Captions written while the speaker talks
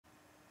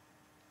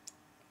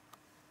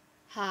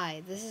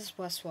Hi, this is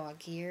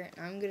Westwalk here,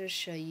 and I'm going to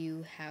show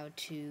you how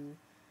to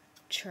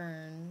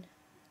turn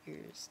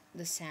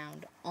the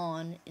sound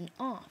on and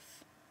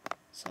off.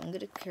 So I'm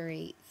going to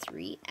create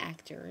 3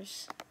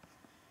 actors.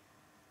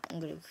 I'm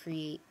going to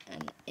create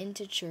an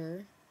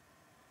integer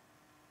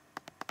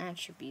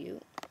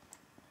attribute.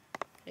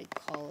 I'm going to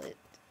call it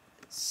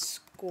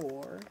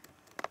score.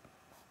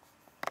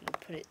 I'm going to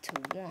put it to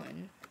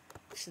 1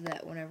 so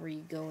that whenever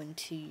you go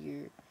into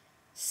your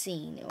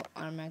scene, it will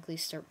automatically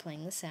start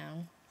playing the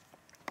sound.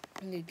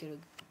 I'm going to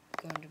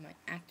go into my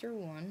actor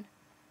 1,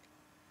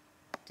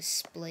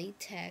 display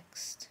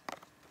text,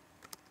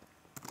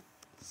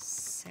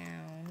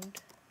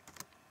 sound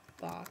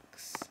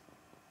box.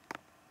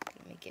 I'm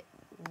going to make it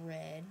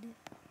red.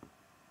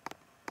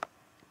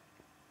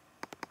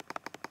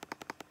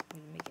 I'm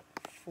going to make it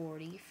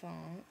 40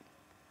 font,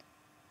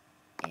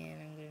 and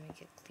I'm going to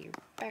make it clear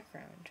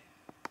background.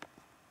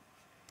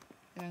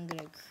 And I'm going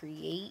to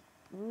create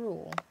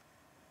rule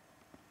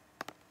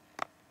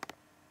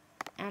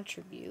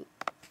attribute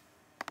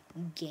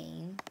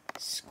game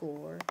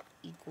score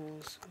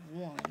equals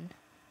 1,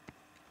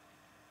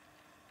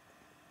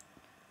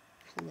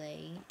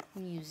 play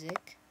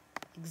music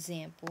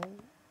example,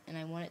 and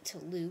I want it to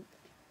loop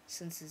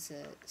since it's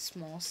a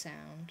small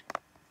sound,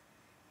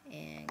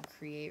 and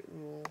create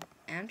rule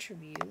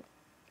attribute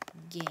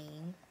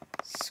game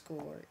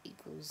score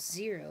equals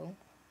 0,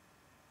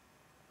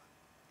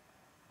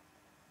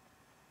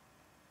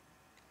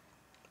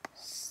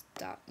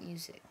 stop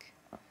music.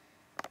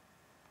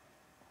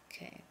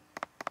 Okay,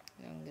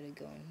 now I'm going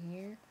to go in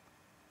here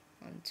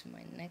onto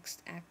my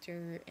next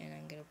actor, and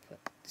I'm going to put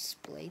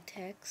display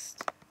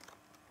text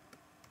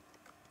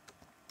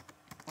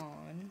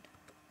on.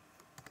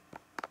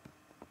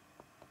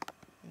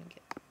 I'm going to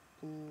get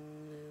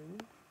blue.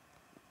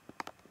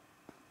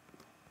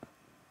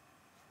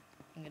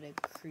 I'm going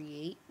to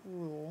create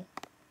rule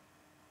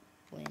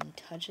when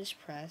touch is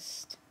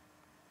pressed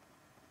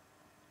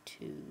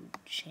to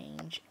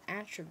change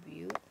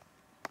attribute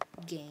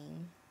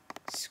game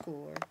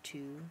score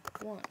to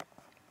 1.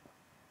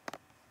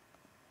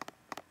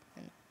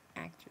 And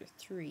actor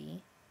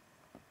 3,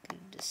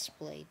 going to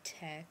display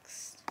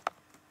text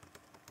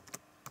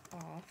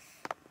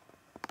off,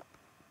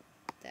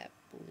 that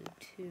blue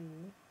 2,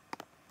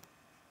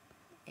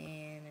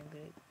 and I'm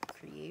going to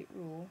create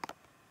rule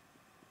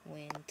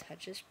when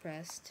touch is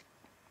pressed,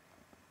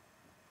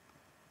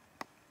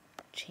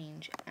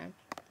 change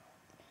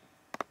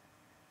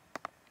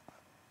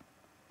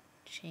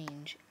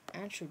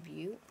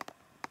attribute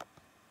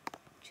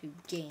to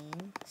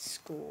game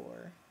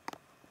score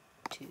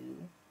to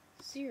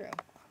 0.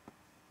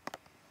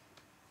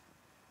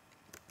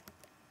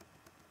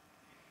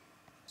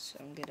 So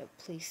I'm going to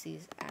place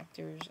these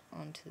actors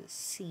onto the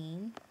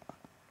scene.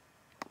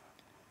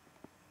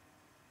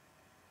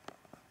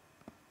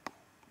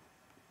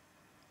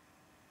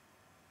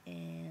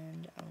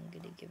 And I'm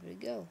going to give it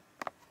a go.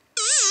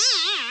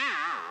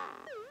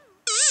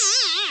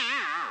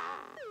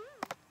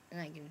 And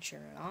I can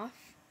turn it off.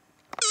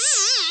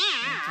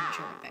 And I can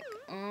turn it back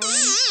on.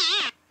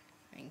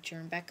 I can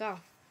turn it back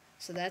off.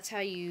 So that's how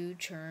you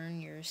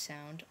turn your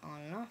sound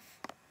on and off.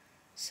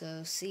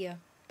 So see ya.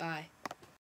 Bye.